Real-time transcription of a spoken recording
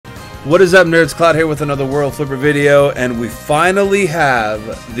What is up, nerds? Cloud here with another World Flipper video, and we finally have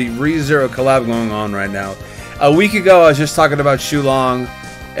the ReZero collab going on right now. A week ago, I was just talking about Shulong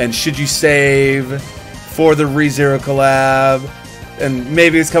and should you save for the ReZero collab, and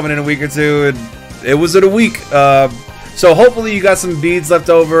maybe it's coming in a week or two, and it was in a week. So hopefully you got some beads left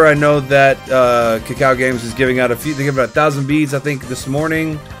over. I know that Cacao Games is giving out they gave out 1,000 beads, I think, this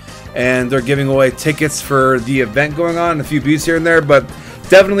morning, and they're giving away tickets for the event going on, a few beads here and there, but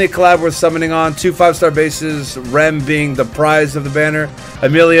definitely a collab worth summoning on. 2 5-star bases, Rem being the prize of the banner,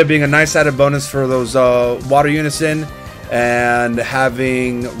 Amelia being a nice added bonus for those water unison, and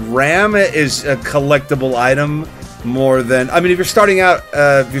having Ram is a collectible item more than, I mean, if you're starting out,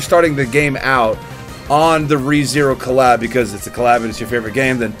 if you're starting the game out on the ReZero collab because it's a collab and it's your favorite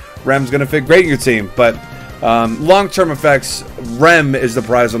game, then Rem's going to fit great in your team. But long-term effects, Rem is the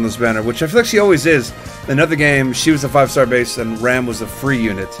prize on this banner, which I feel like she always is. Another game, she was a 5-star base and Ram was a free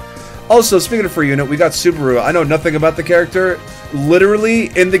unit. Also, speaking of free unit, we got Subaru. I know nothing about the character,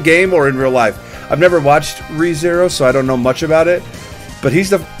 literally in the game or in real life. I've never watched ReZero, so I don't know much about it. But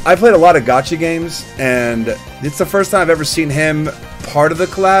I played a lot of gacha games, and it's the first time I've ever seen him part of the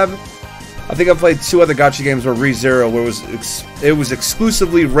collab. I think I played 2 other gacha games where ReZero, where it was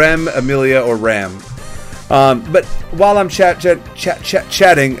exclusively Rem, Amelia, or Ram. But while I'm chatting,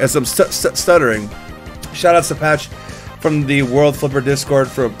 as I'm stuttering, shoutouts to Patch from the World Flipper Discord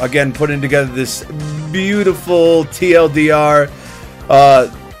for, again, putting together this beautiful TLDR.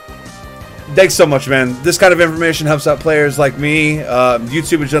 Thanks so much, man. This kind of information helps out players like me.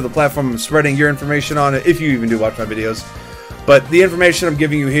 YouTube is another platform I'm spreading your information on it, if you even do watch my videos. But the information I'm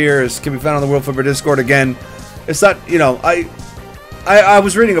giving you here can be found on the World Flipper Discord. Again, it's not, you know, I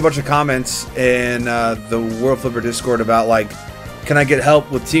was reading a bunch of comments in the World Flipper Discord about, like, can I get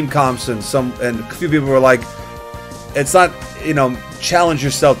help with team comps, and a few people were like, it's not, you know, challenge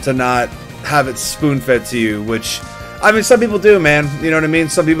yourself to not have it spoon-fed to you, which, I mean, some people do, man, you know what I mean?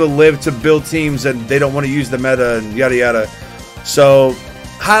 Some people live to build teams and they don't want to use the meta and yada yada. So,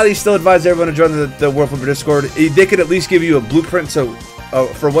 highly still advise everyone to join the World Flipper Discord. They could at least give you a blueprint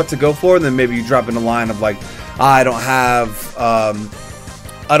for what to go for, and then maybe you drop in a line of like, I don't have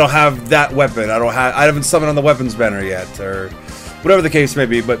that weapon. I haven't summoned on the weapons banner yet, or whatever the case may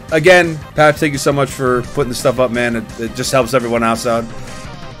be. But again, Pat, thank you so much for putting this stuff up, man. It just helps everyone else out.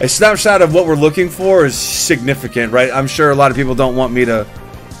 A snapshot of what we're looking for is significant, right? I'm sure a lot of people don't want me to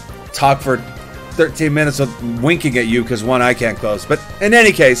talk for 13 minutes of winking at you because one eye can't close. But in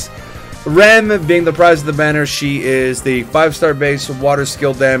any case, Rem being the prize of the banner, she is the 5-star base water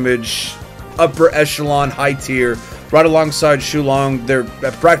skill damage, upper echelon, high tier, right alongside Shulong. They're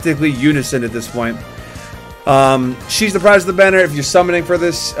practically unison at this point. She's the prize of the banner. If you're summoning for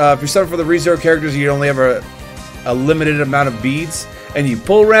this, if you're summoning for the ReZero characters, you only have a limited amount of beads, and you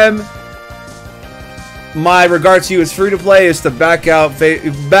pull Rem, my regard to you is free to play. Is to back out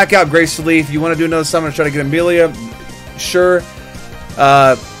gracefully. If you want to do another summon and try to get Amelia, sure.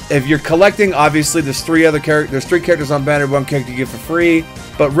 If you're collecting, obviously there's 3 characters on banner, 1 character you get for free.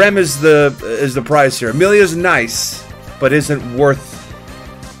 But Rem is the prize here. Amelia's nice, but isn't worth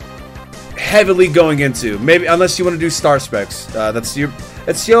heavily going into. Maybe unless you want to do star specs. That's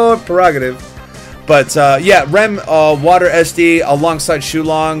your prerogative. But yeah, Rem, Water SD alongside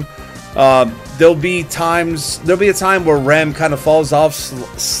Shulong. There'll be a time where Rem kind of falls off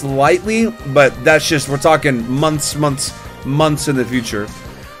slightly, but that's just, we're talking months in the future.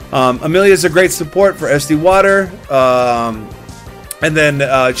 Amelia's a great support for SD Water, and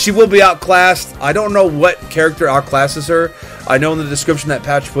then she will be outclassed. I don't know what character outclasses her. I know in the description that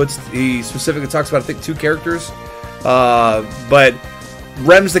Patch puts, he specifically talks about, I think, 2 characters, but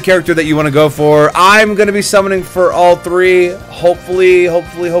Rem's the character that you want to go for. I'm going to be summoning for all 3. Hopefully,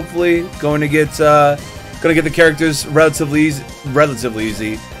 going to get the characters relatively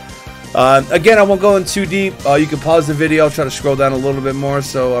easy. Again, I won't go in too deep. You can pause the video. I'll try to scroll down a little bit more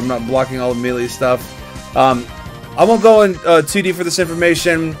so I'm not blocking all of Amelia's stuff. I won't go in too deep for this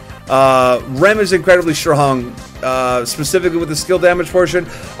information. Rem is incredibly strong, specifically with the skill damage portion.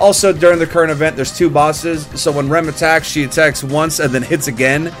 Also, during the current event, there's 2 bosses, so when Rem attacks, she attacks once and then hits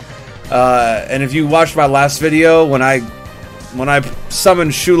again. And if you watched my last video, when I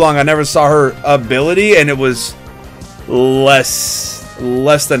summoned Shulong, I never saw her ability, and it was less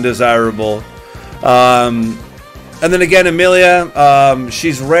than desirable. And then again, Amelia,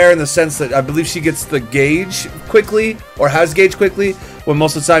 she's rare in the sense that I believe she gets the gauge quickly, or has gauge quickly, when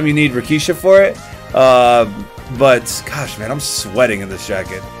most of the time you need Rakisha for it. But, gosh, man, I'm sweating in this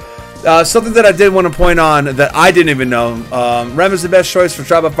jacket. Something that I did want to point on that I didn't even know. Rem is the best choice for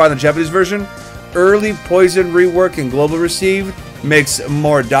Trial by Fire in the Japanese version. Early Poison rework and global received. makes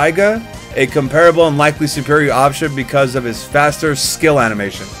more Daiga a comparable and likely superior option because of his faster skill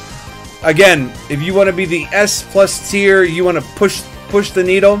animation. Again, if you want to be the S+ tier, you want to push the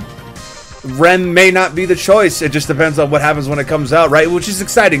needle, Rem may not be the choice. It just depends on what happens when it comes out, right? Which is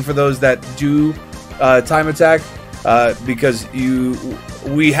exciting for those that do time attack, because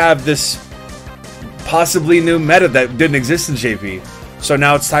we have this possibly new meta that didn't exist in JP. So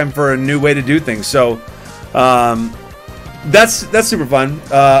now it's time for a new way to do things. So that's super fun.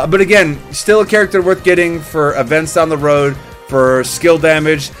 But again, still a character worth getting for events down the road, for skill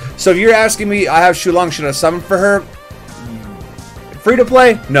damage. So if you're asking me, I have Shulong, should I summon for her? Free to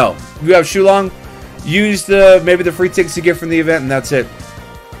play? No. If you have Shulong, use maybe the free tickets you get from the event, and that's it.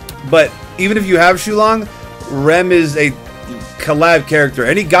 But even if you have Shulong, Rem is a collab character.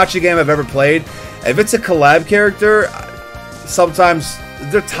 Any gacha game I've ever played, if it's a collab character, sometimes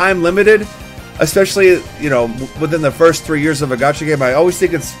they're time limited, especially, you know, within the first 3 years of a gacha game. I always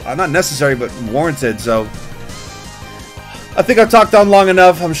think it's not necessary, but warranted. So I think I've talked on long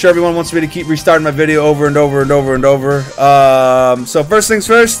enough. I'm sure everyone wants me to keep restarting my video over and over and over and over. So first things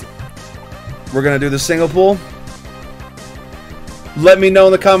first, we're gonna do the single pull. Let me know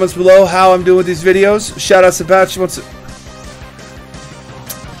in the comments below how I'm doing with these videos. Shout out to Patch.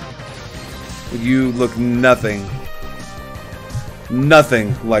 You look nothing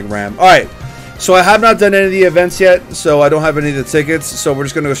like Ram. Alright, so I have not done any of the events yet, so I don't have any of the tickets, so we're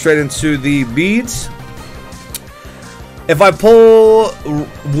just going to go straight into the beads. If I pull,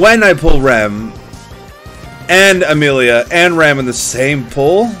 when I pull Rem and Amelia and Ram in the same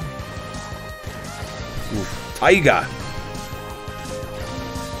pull, Taiga.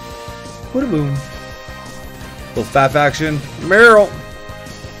 What a boom. Little FAF action. Meryl.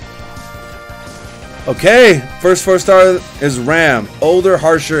 Okay, first 4-star is Ram. Older,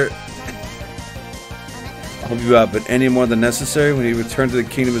 harsher. I'll help you out, but any more than necessary when you return to the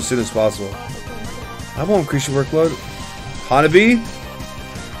kingdom as soon as possible. I won't increase your workload. Hanabi,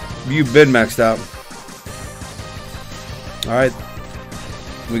 you've been maxed out. Alright.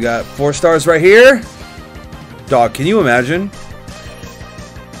 We got 4 stars right here. Dog, can you imagine?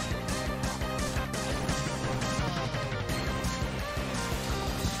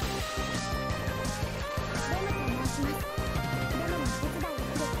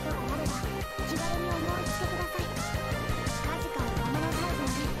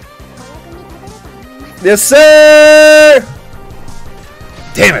 Yes, sir!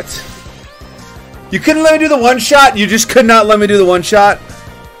 Damn it. You couldn't let me do the one shot? You just could not let me do the one shot?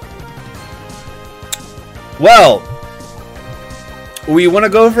 Well, we want to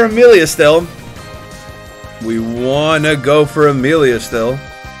go for Amelia still.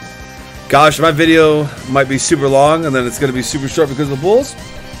 Gosh, my video might be super long, and then it's going to be super short because of the pulls.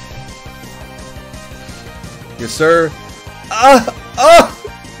 Yes, sir.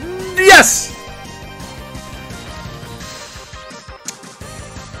 Yes!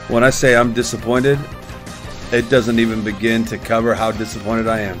 When I say I'm disappointed, it doesn't even begin to cover how disappointed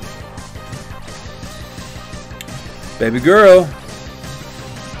I am. Baby girl.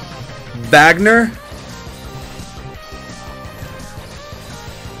 Wagner.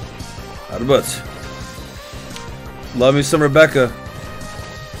 Out of butts. Love me some Rebecca.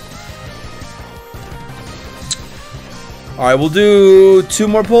 Alright, we'll do 2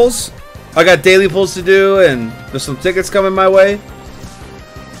 more pulls. I got daily pulls to do, and there's some tickets coming my way.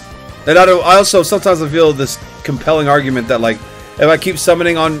 And I also sometimes I feel this compelling argument that, like, if I keep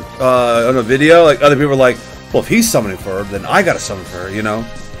summoning on a video, like, other people are like, well, if he's summoning for her, then I gotta summon for her, you know?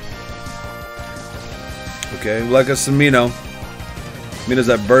 Okay, like a Samino. Mina's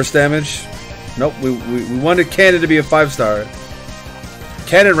that burst damage. Nope, we wanted Cannon to be a 5-star.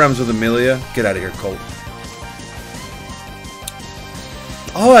 Cannon Rems with Amelia. Get out of here, Colt.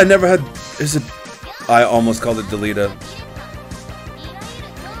 Oh, I never had... I almost called it Delita.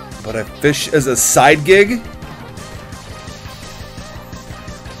 But I fish as a side gig?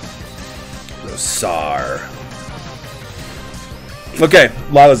 The SAR. Okay,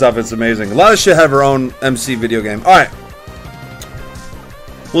 Lala's outfit's amazing. Lala should have her own MC video game. Alright.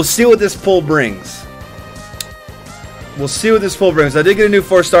 We'll see what this pull brings. I did get a new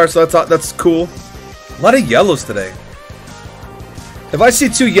 4-star, so that's cool. A lot of yellows today. If I see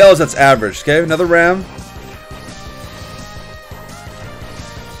 2 yellows, that's average. Okay, another Ram.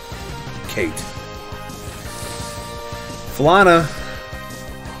 Kate. Falana.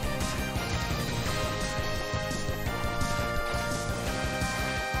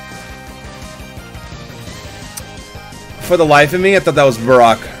 For the life of me, I thought that was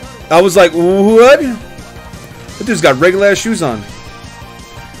Barack. I was like, what? That dude's got regular ass shoes on.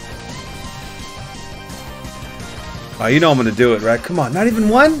 Oh, you know I'm gonna do it, right? Come on, not even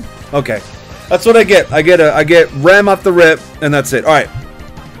one? Okay. That's what I get. I get Rem off the rip, and that's it. Alright.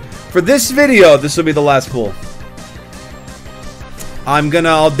 For this video, this will be the last pull.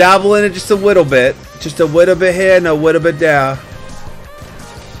 I'll dabble in it just a little bit. Just a little bit here and a little bit there.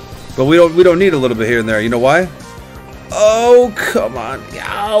 But we don't need a little bit here and there. You know why? Oh, come on.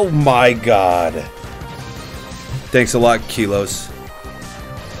 Oh my god. Thanks a lot, Kilos.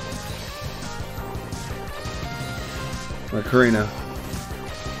 My Karina.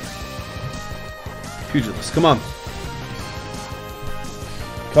 Pugilist. Come on.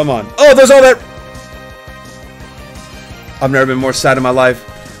 Come on. Oh, there's all that. I've never been more sad in my life.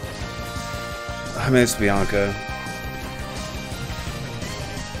 I mean, it's Bianca.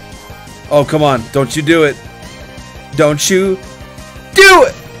 Oh, come on. Don't you do it. Don't you do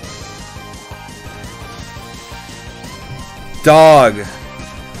it. Dog.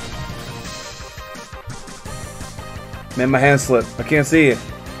 Man, my hand slipped. I can't see it.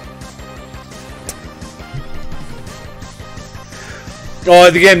 Oh,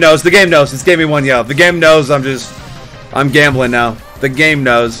 the game knows. The game knows. It's gave me one yelp. The game knows I'm gambling now. The game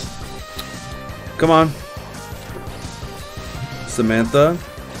knows. Come on. Samantha.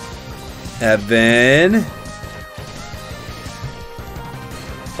 Evan.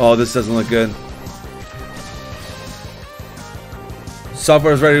 Oh, this doesn't look good.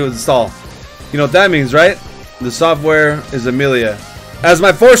 Software is ready to install. You know what that means, right? The software is Amelia. As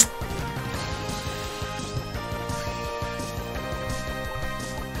my force.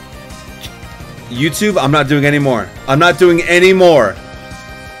 YouTube, I'm not doing any more. I'm not doing any more.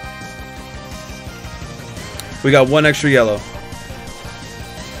 We got one extra yellow.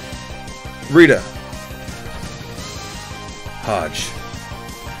 Rita. Hodge.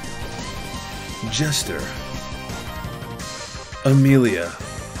 Jester. Amelia.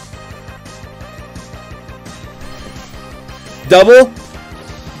 Double.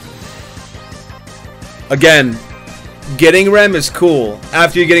 Again. Getting Rem is cool.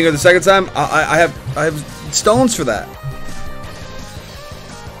 After you're getting her the second time, I have stones for that.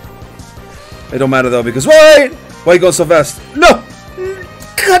 It don't matter though because why you going so fast? No,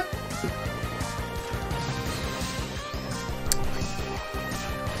 cut.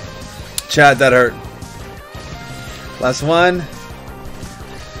 Chat, that hurt. Last one.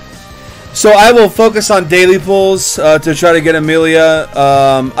 So I will focus on daily pulls to try to get Amelia.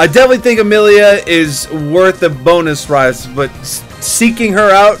 I definitely think Amelia is worth the bonus rise, but seeking her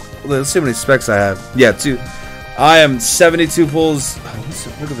out. Let's see how many specs I have. Yeah, 2. I am 72 pulls.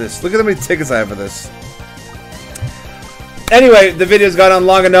 Oh, look at this. Look at how many tickets I have for this. Anyway, the video's gone on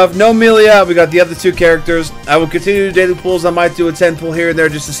long enough. No Amelia. We got the other 2 characters. I will continue to do daily pulls. I might do a 10 pull here and there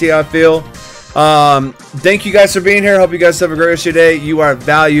just to see how I feel. Thank you guys for being here. Hope you guys have a great rest of your day. You are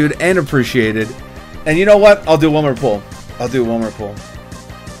valued and appreciated. And you know what? I'll do one more pull.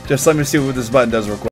 Just let me see what this button does real quick.